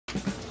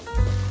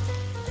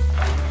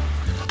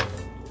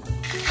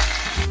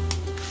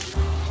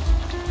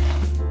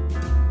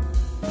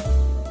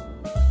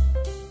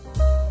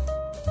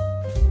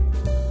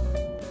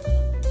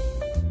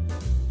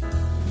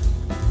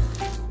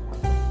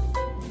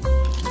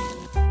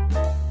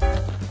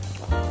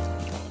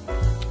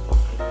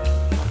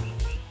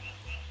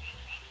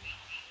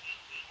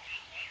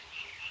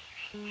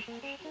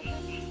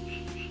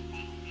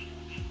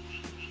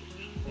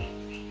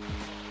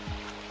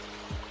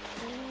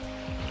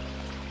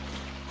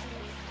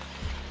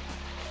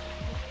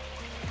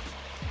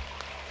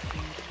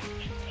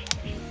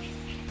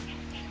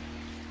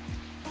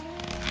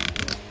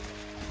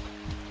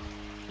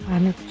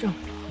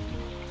마늘쫑.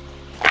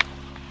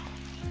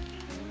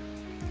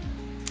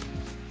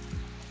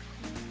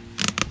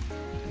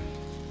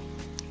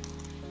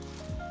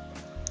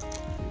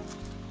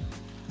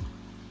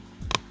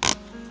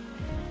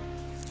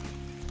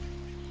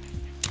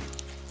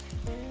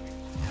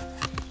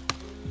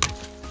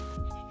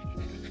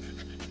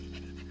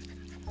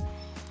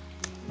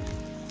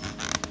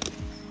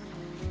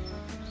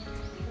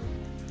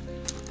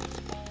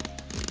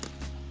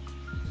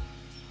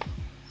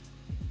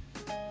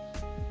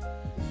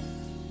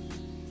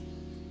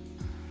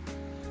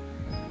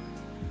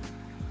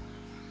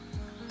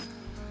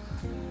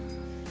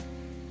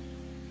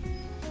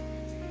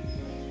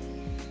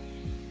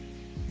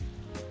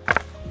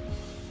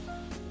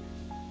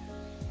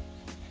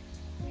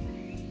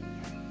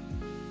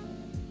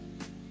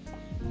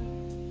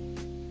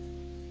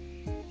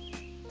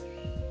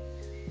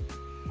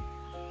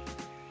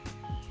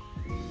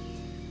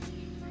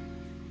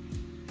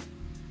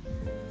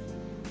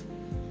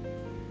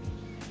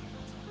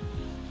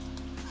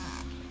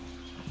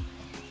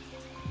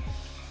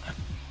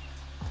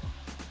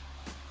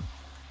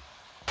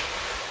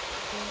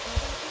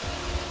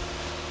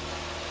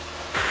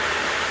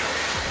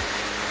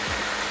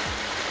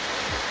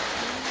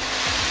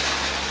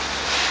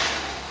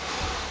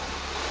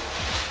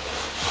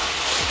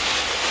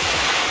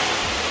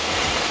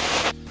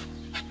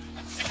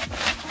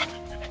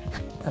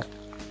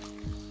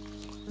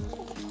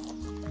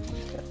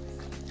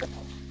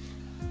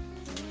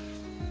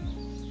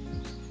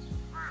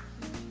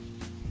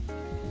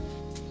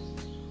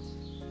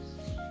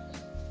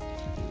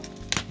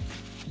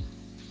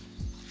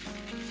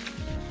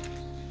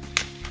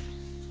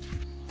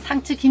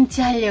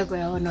 상추김치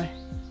하려고요,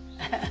 오늘.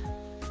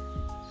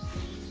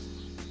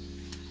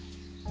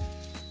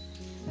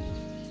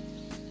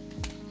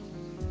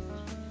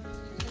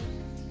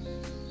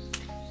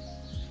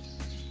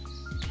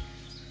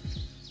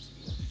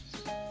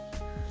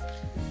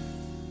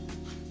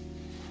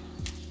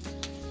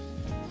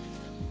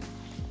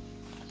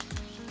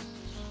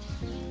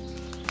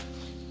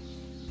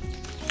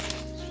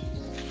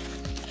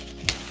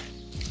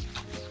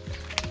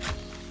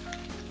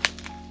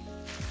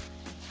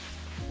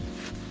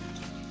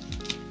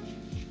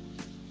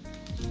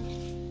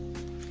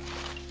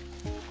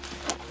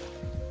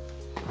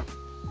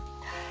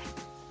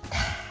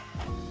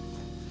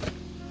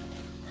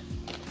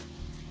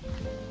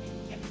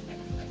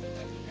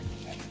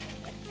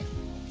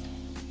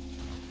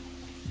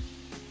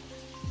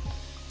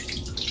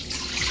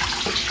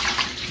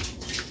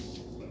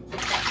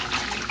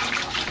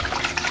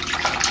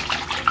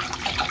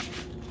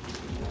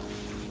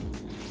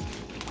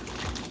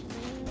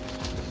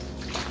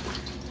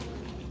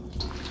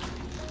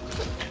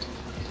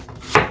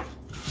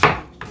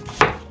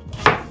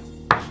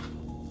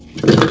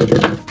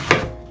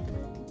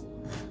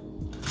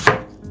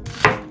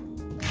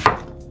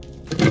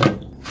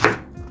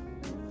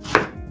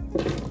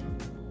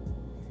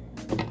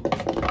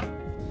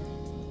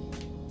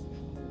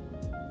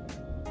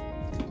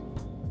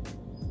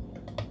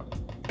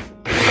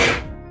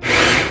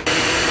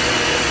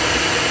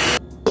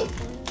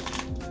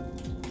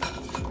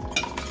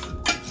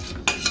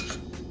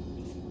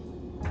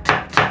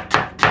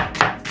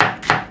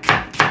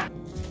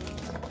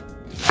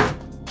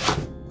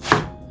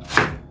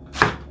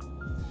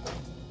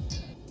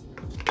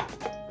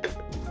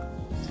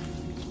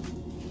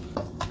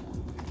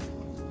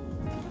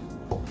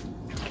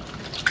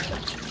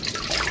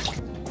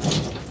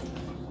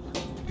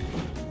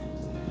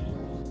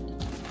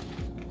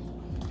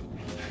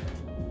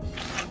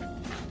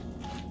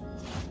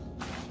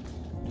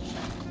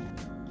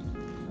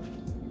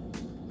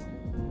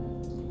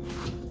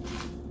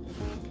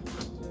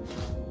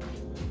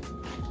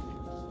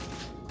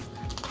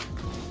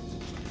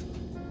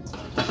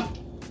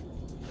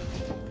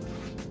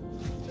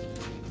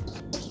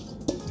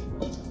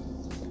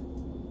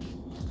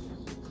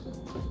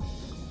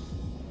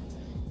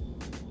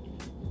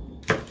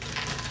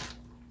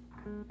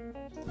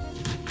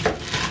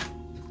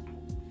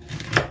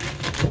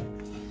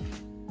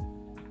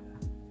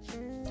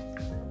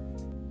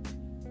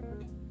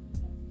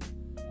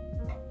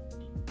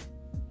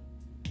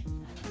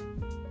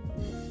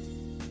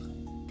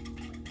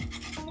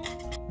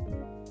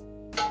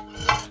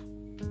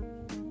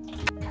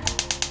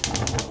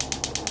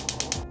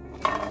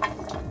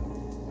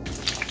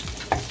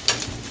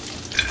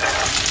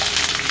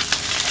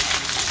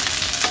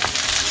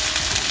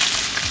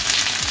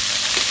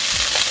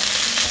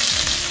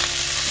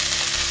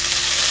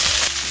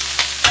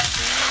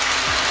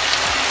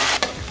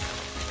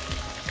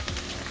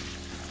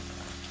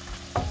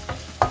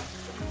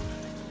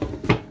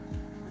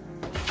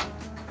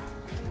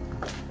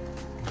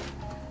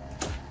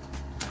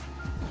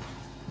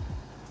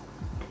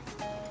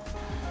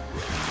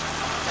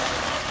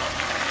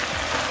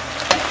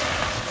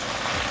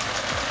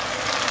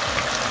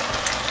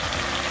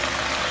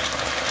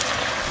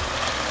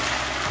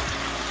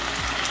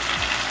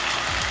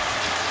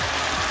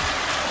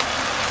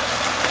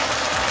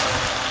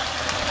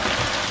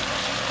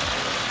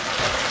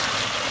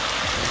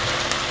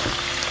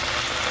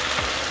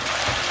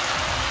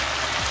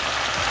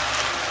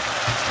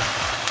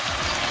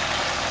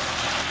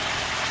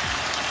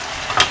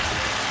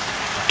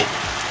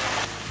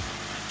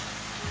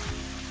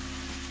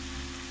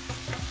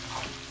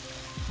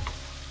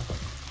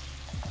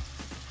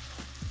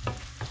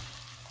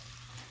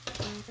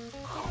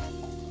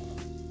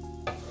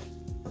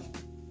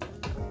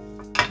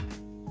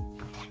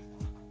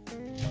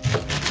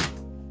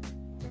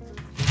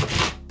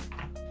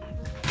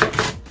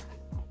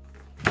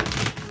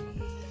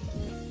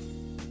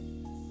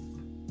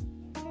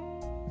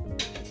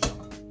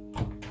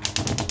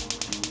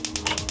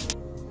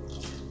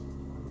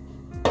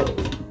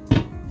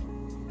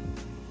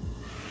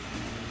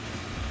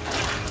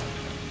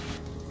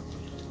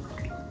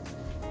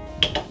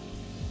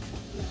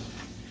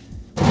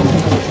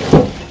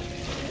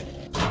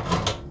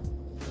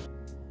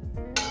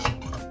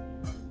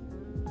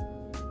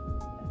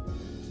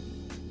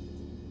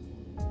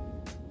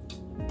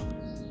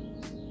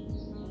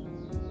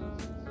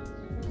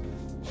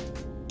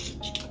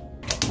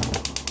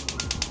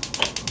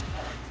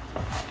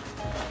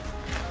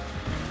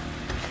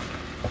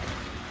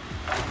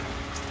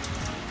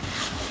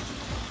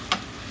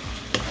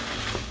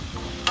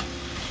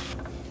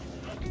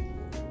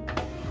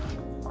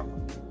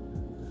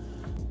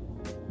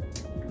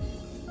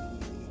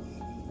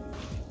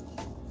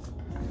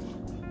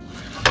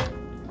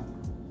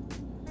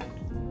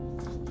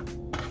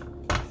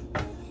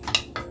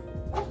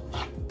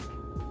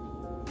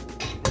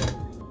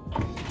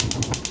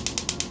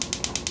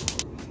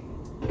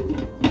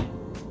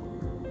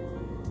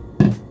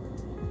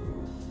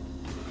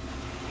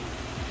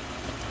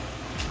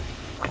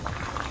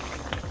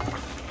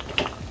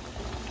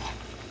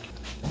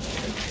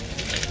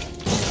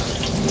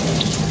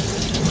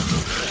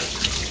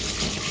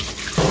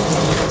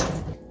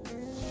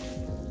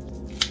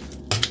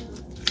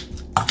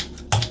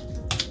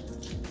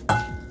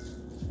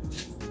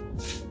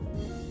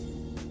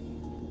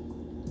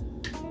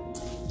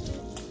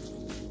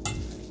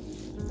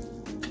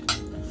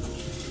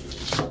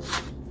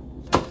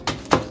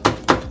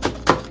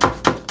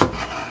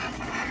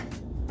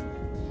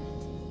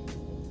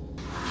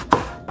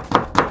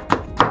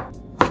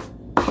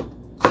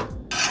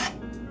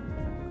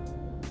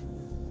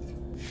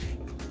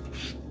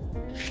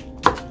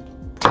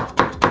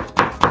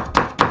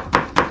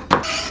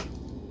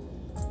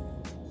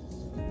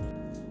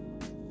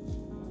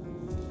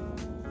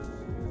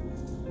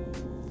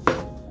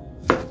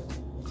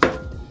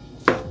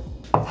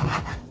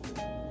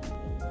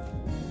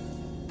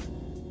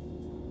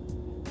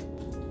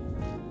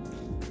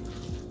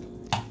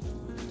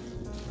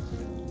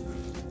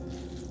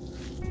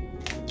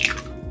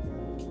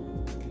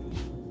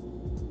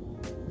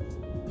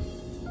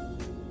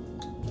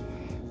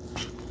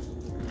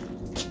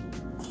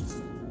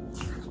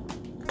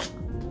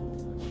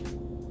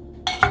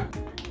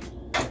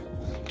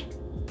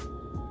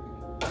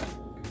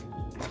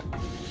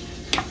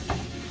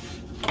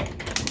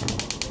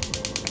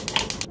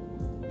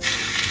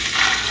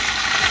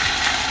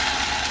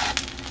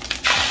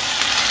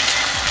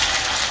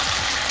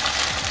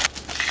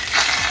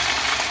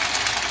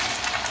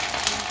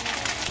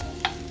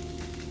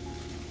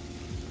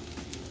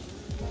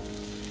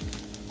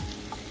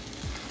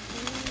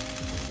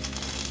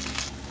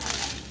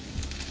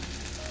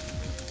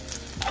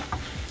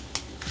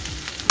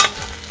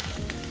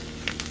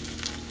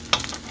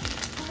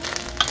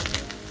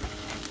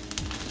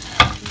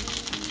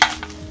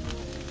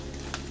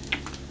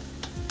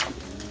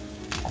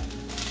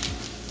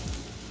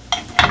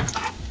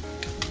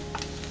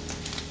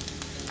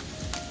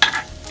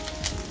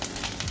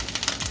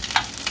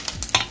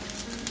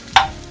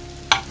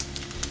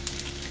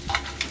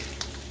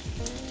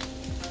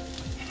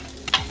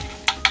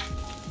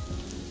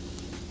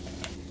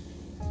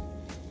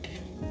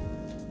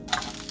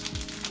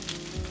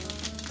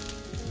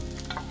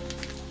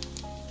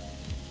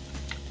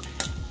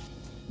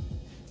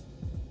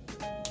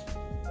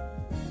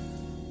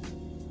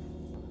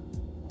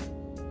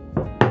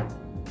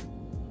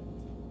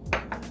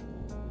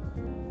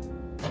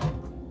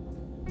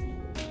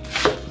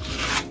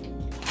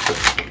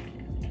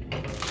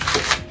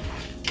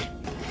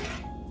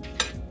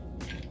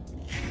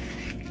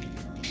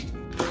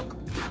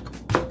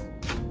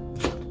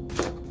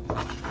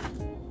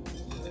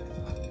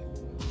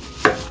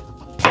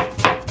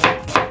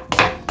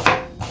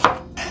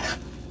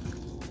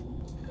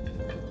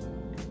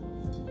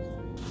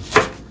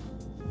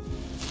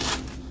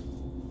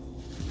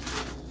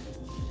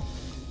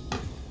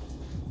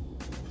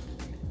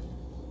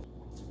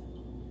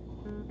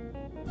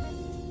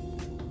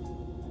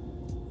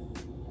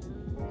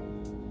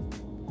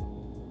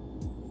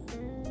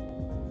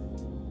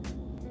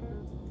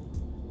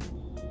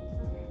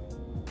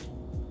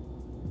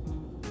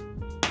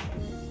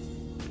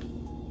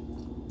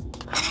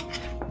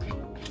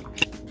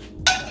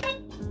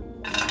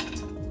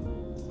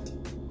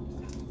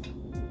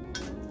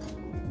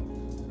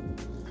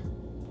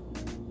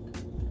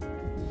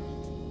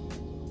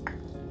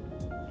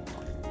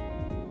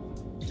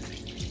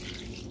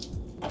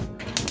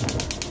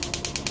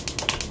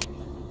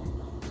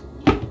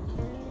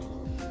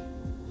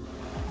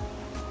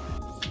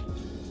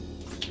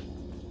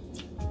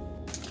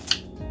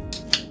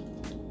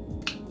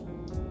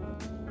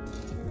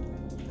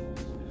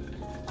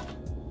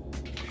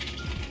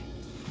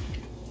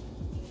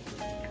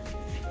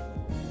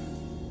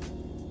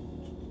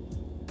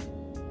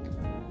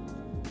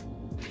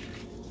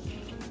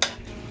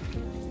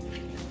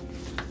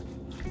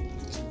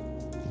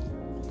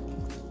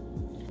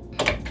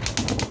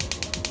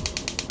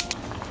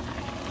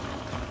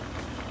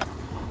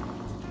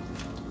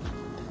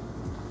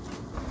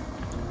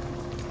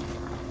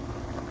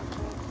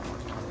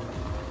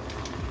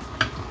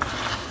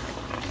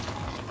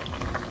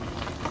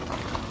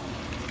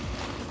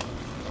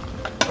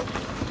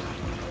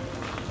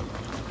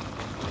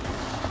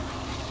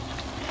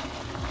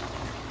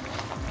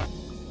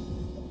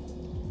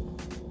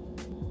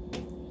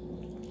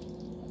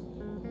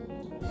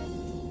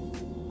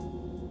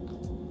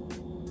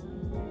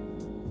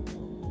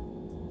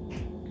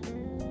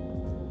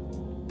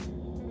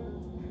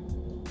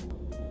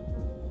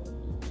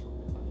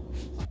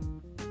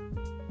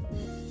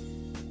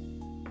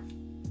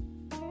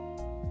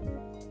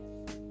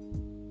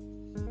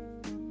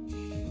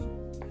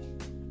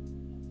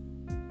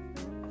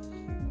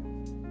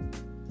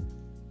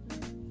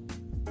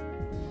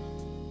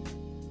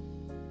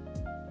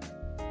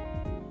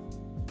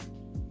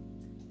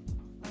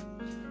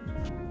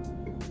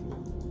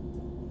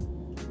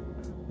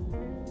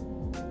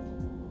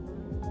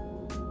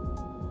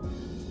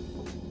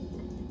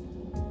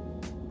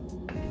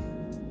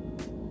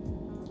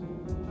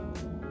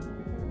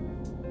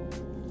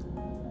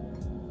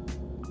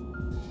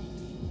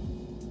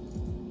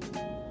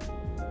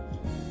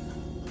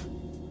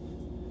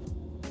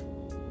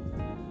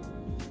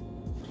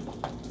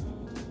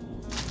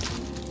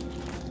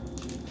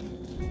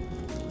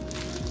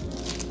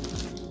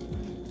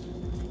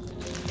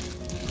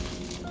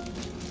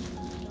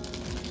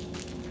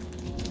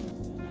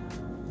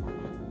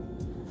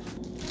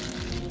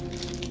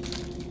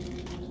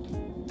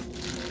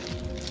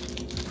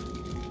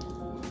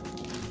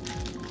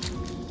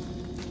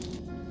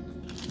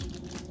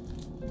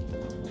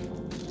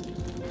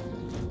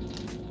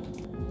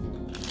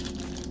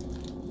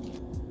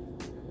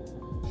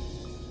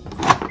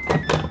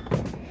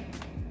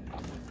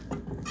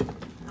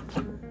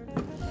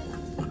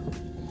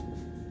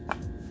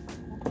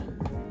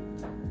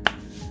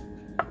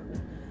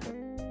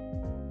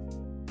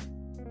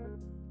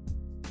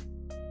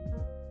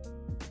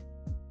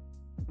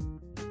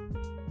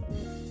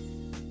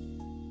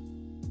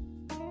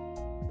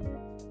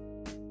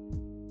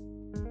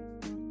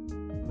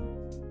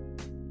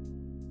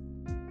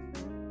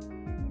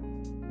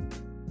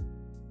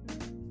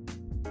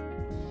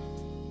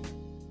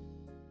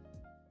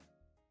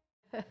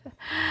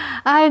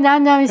 아이,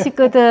 남녀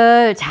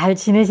식구들 잘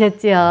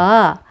지내셨죠?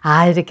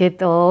 아, 이렇게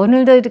또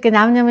오늘도 이렇게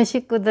남녀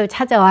식구들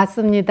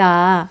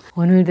찾아왔습니다.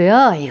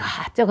 오늘도요,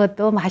 이것저것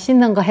또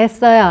맛있는 거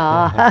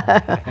했어요.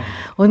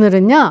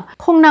 오늘은요,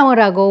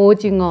 콩나물하고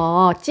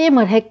오징어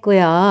찜을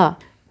했고요.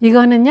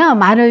 이거는요,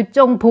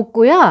 마늘쫑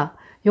볶고요.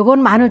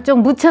 요건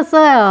마늘쫑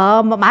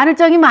무쳤어요.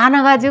 마늘쫑이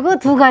많아가지고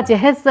두 가지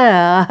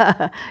했어요.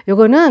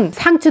 요거는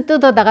상추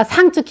뜯어다가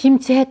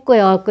상추김치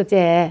했고요,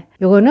 그제.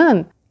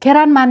 요거는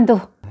계란만두,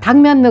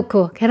 당면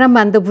넣고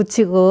계란만두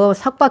부치고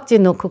석박지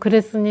넣고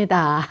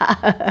그랬습니다.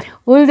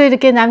 오늘도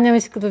이렇게 남녀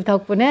식구들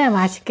덕분에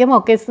맛있게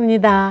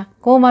먹겠습니다.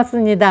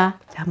 고맙습니다.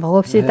 자,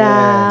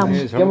 먹읍시다.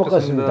 네, 잘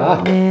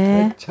먹겠습니다.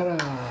 네.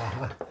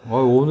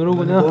 오늘은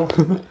그냥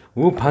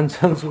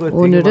반찬 수가 되게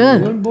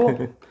오늘은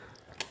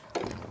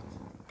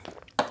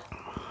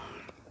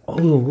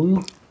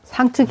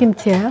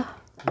상추김치예요.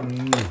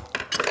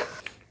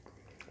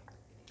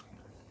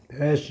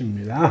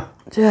 됐습니다.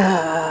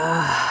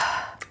 자,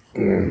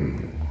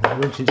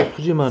 이건 진짜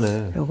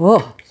푸짐하네.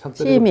 요거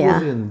찜이야.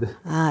 부어지겠는데.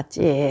 아,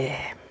 찜.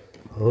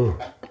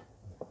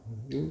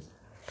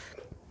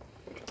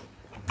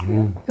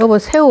 여보,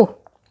 새우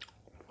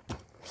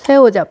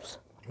잡수.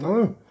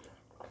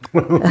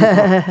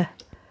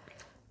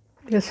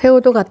 이거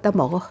새우도 갖다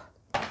먹어.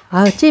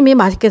 아, 찜이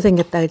맛있게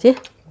생겼다, 그지?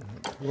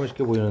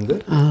 맛있게 보이는데?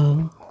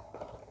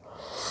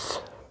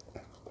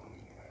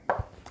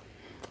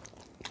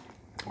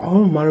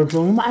 마늘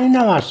좀 많이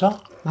남았어.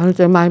 마늘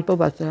좀 많이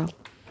뽑았어요.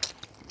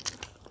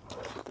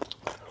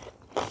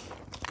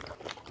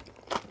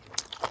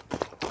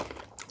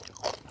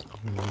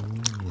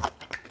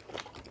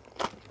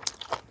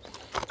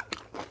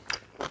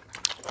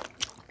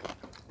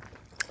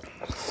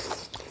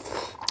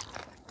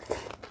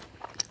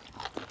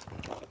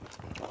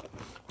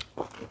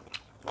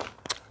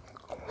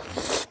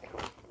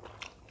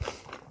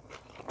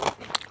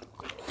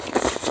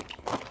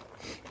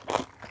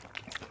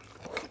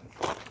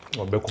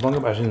 매콤한 게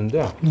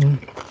맛있는데.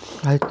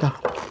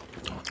 맛있다.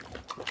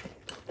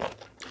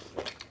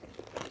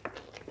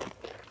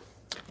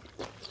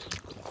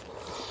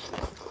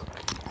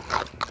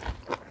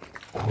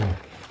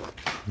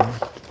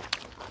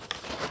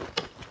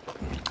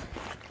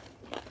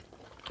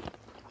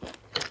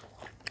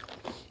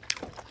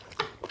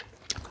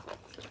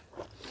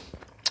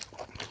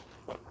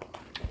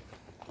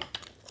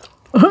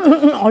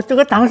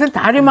 어떻게 당신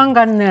다리만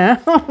갔네.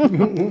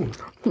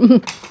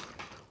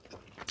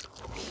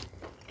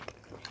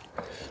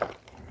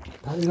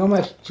 이거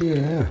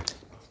맛있지.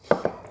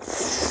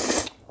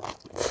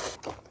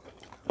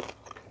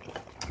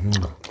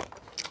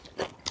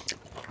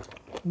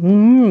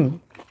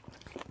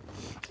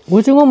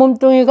 오징어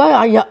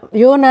몸뚱이가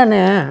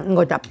연하네.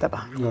 이거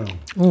잡다봐.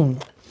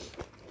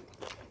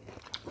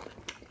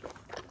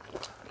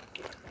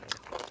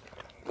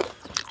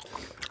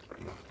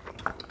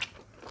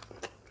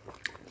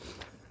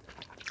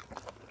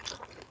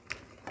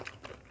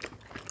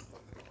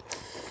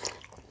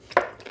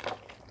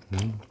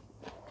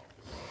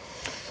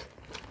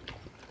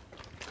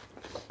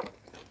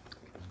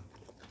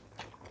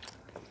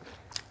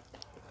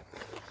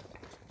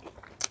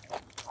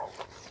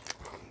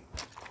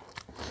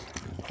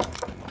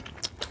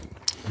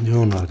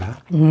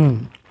 연하다.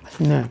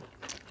 맛있네.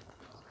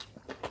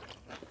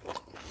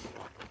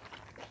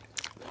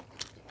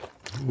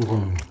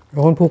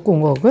 이건 볶은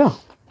거고요.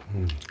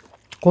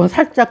 그건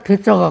살짝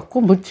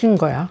데쳐갖고 무친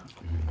거야.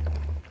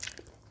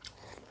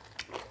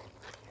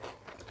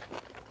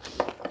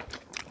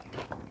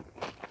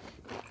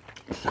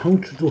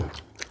 상추도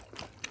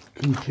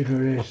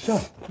김치를 했어.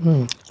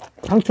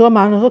 상추가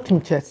많아서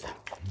김치했어.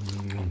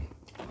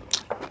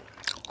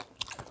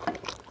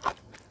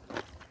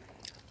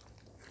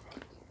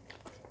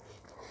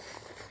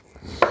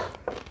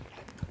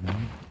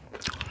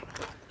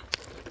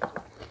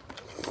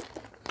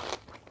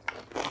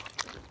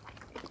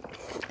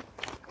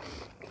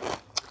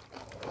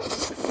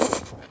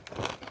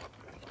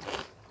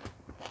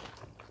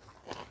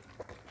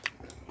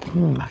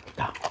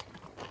 맛있다.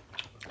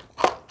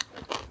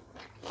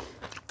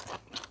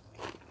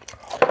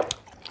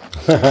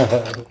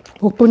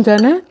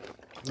 복분자네?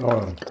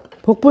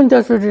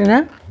 복분자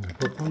술이네?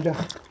 복분자.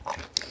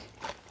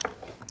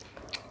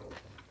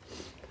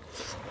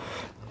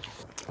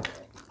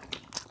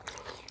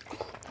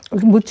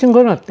 무친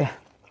건 어때?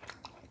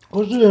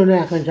 고수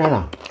연해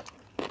괜찮아.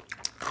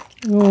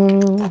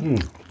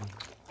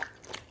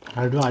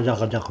 알도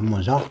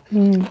아작아작하면서.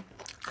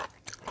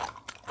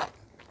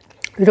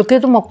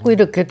 이렇게도 먹고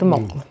이렇게도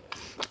먹고.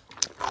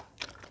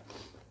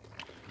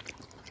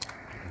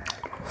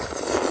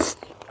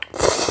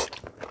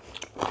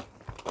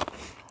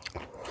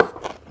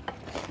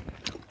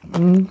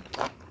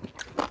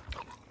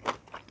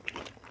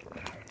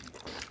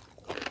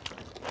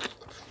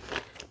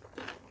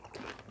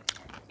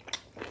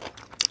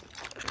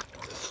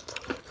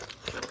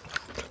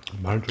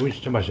 마늘쫑이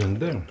진짜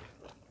맛있는데.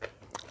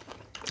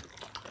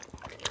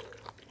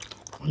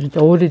 진짜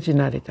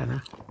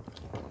오리지널이잖아.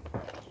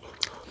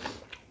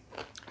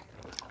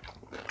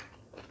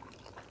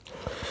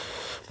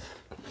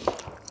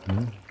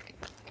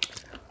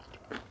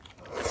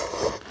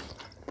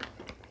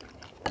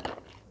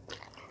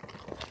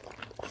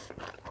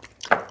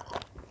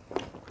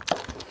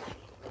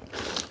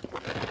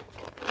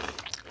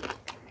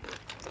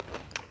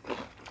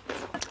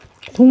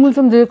 국물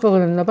좀 드릴 걸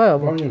그랬나 봐요,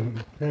 여보. 아니,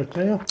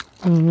 됐어요?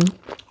 음.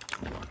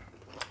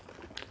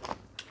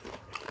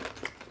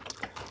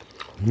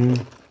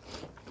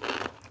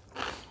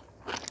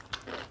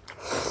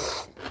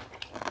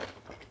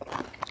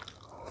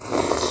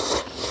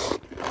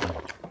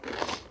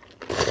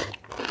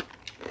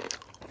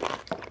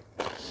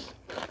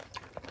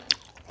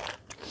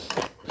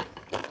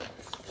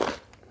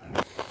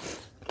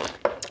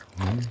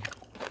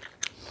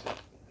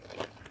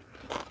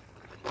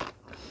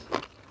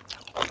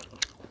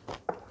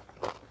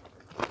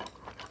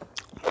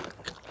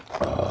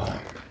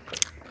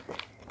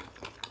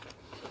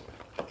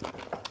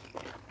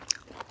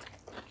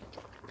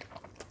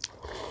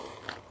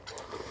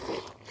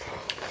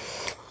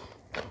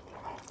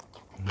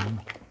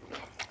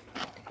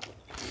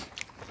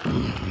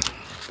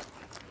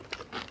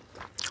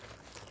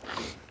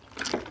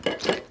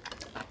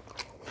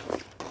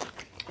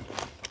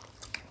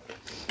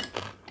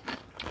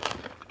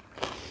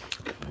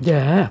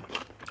 이제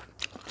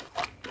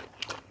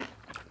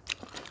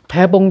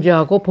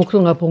배봉지하고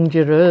복숭아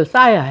봉지를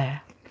싸야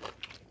해.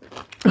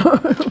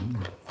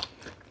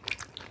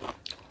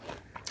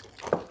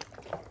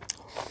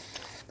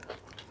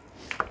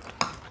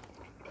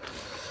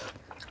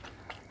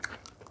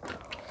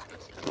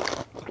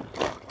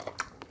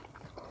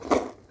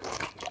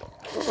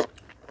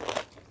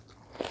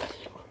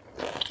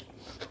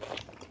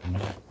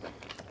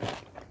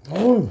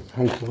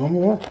 상추가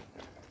뭐?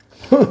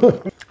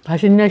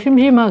 맛있네,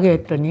 심심하게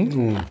했더니.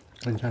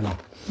 괜찮아.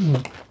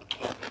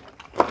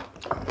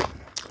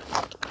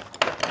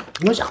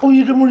 너 자꾸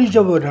이름을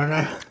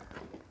잊어버려나?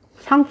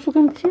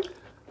 상추김치?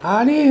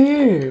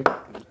 아니,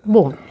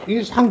 뭐?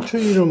 이 상추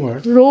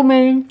이름을.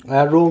 로메인.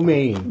 아,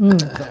 로메인.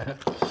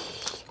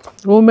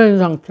 로메인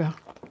상추.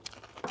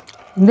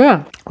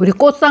 근데 우리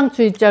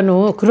꽃상추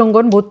있잖아. 그런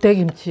건 못해,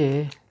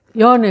 김치.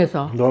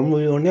 연해서.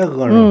 너무 연해,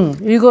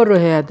 그거는. 이거를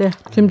해야 돼,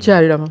 김치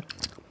하려면.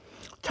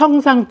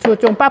 청상추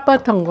좀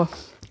빳빳한 거.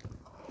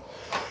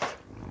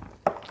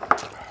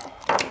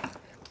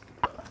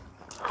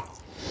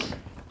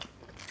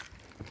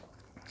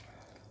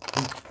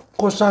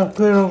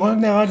 꽃상추 이런 건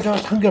내가 저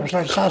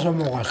삼겹살 싸서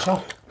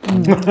먹었어.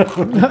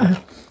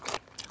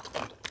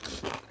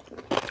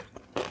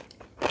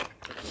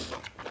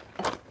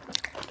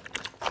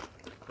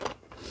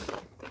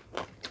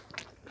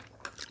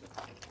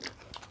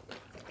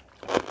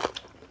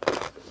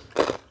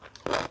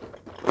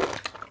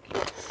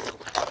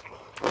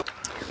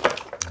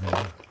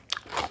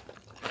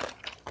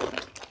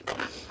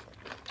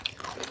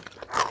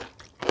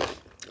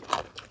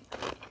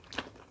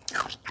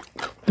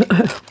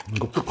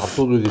 이것도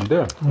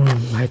밥도둑인데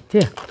맛있지?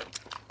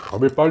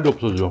 밥이 빨리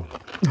없어져.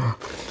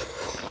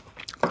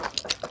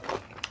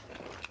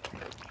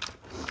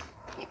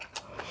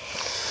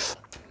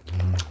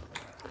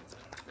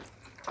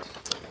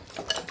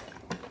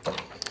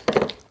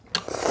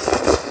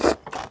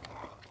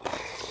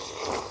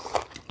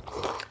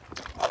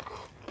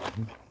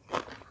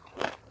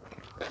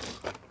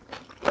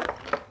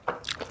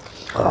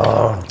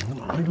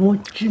 아주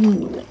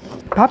찜,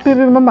 밥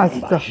비비면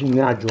맛있어.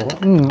 맛있네, 아주.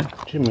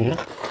 찜이.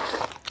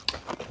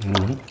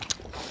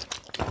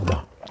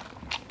 봐.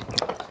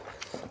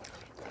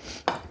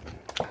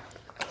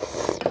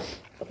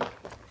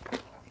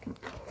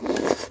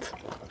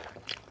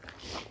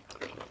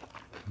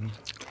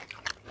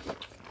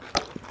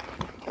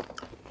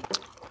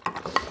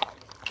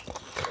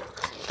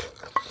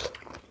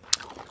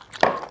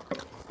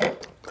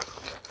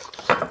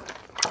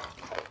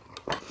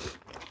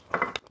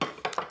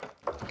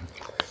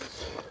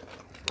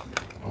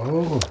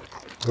 어우,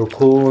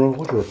 얼큰한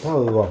거 좋다,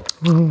 그거.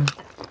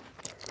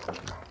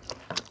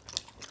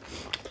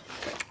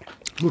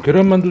 뭐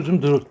계란만두 좀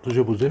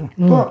드셔보세요.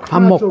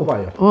 밥 먹고.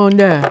 봐요.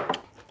 네.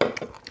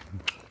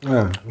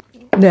 네.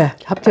 네,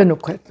 잡채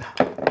넣고 했다.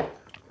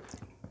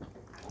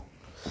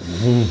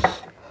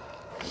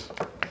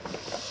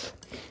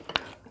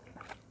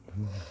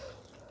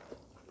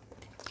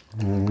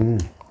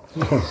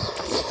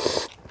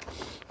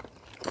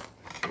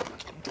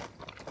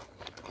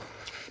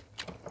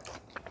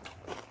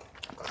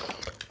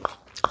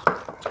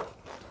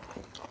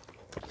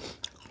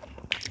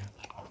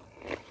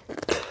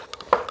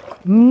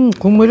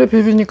 국물에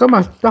비비니까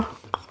맛있다.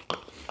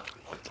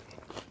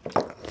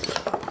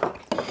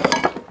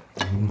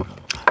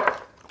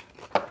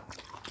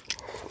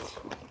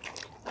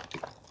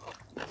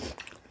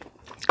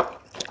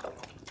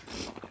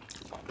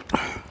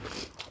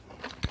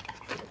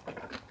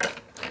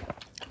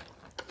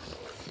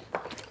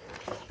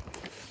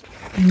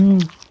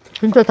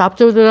 진짜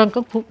잡채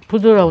들어가니까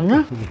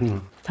부드러우냐?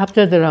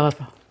 잡채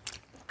들어가서.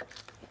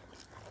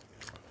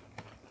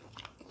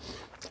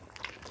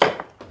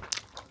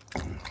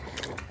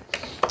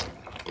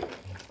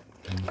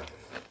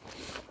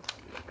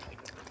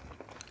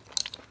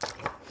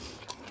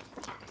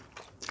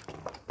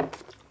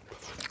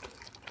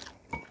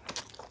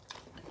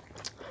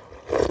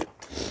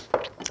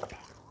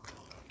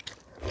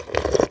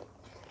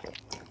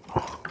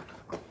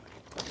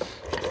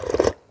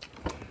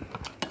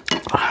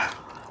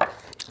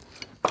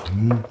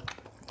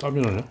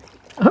 땀이 나네.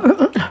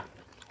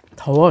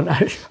 더워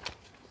날씨.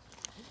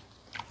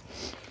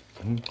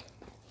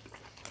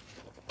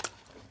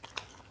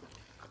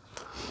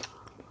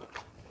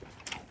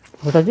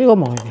 여기다 찍어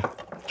먹어야 돼.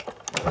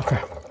 이렇게.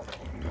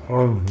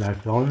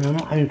 날씨 오늘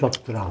많이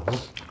덥더라고.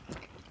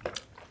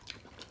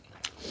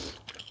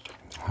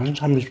 한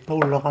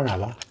 30도 올라가나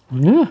봐.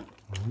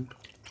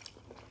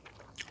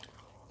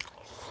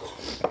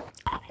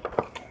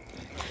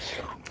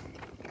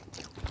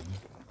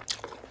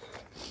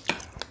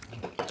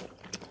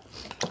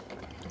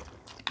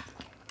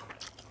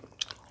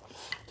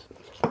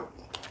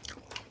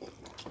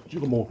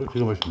 찍어 먹으니까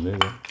되게 맛있네,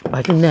 이거.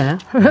 맛있네.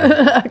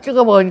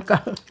 찍어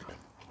먹으니까.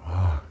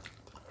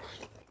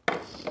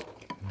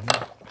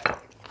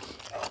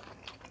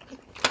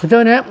 그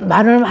전에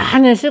마늘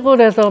많이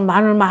시골에서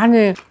마늘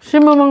많이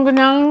심으면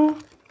그냥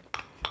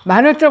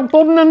마늘쫑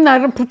뽑는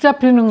날은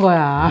붙잡히는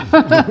거야.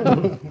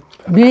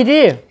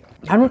 미리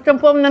마늘쫑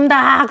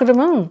뽑는다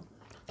그러면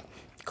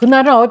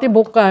그날은 어디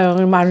못 가요.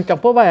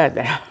 마늘쫑 뽑아야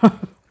돼.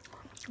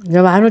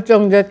 이제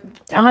마늘쫑 이제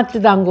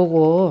장아찌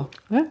담그고,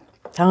 응?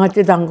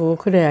 장아찌 담그고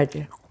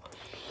그래야지.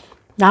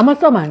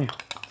 남았어 많이.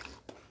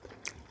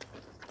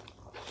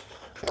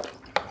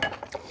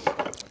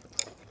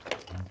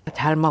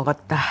 잘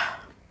먹었다.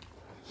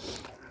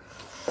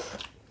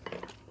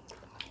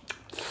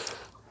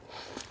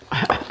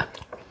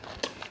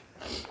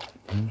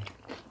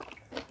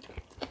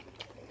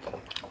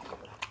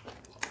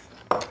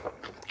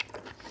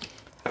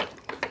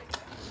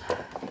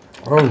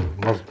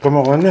 맛있게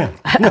먹었네.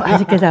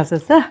 맛있게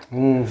잡섰어?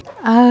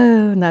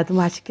 아유, 나도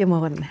맛있게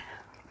먹었네.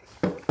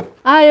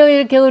 아유,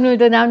 이렇게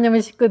오늘도 남녀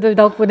식구들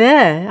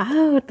덕분에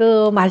아유,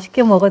 또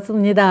맛있게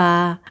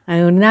먹었습니다.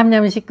 아유, 우리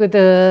남녀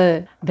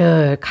식구들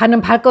늘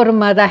가는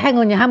발걸음마다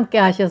행운이 함께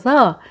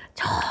하셔서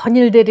좋은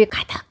일들이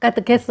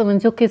가득가득 했으면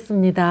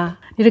좋겠습니다.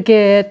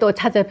 이렇게 또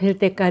찾아뵐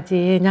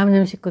때까지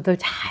남녀 식구들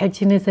잘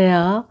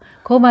지내세요.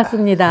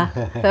 고맙습니다.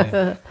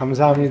 감사합니다.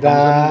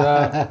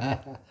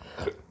 감사합니다.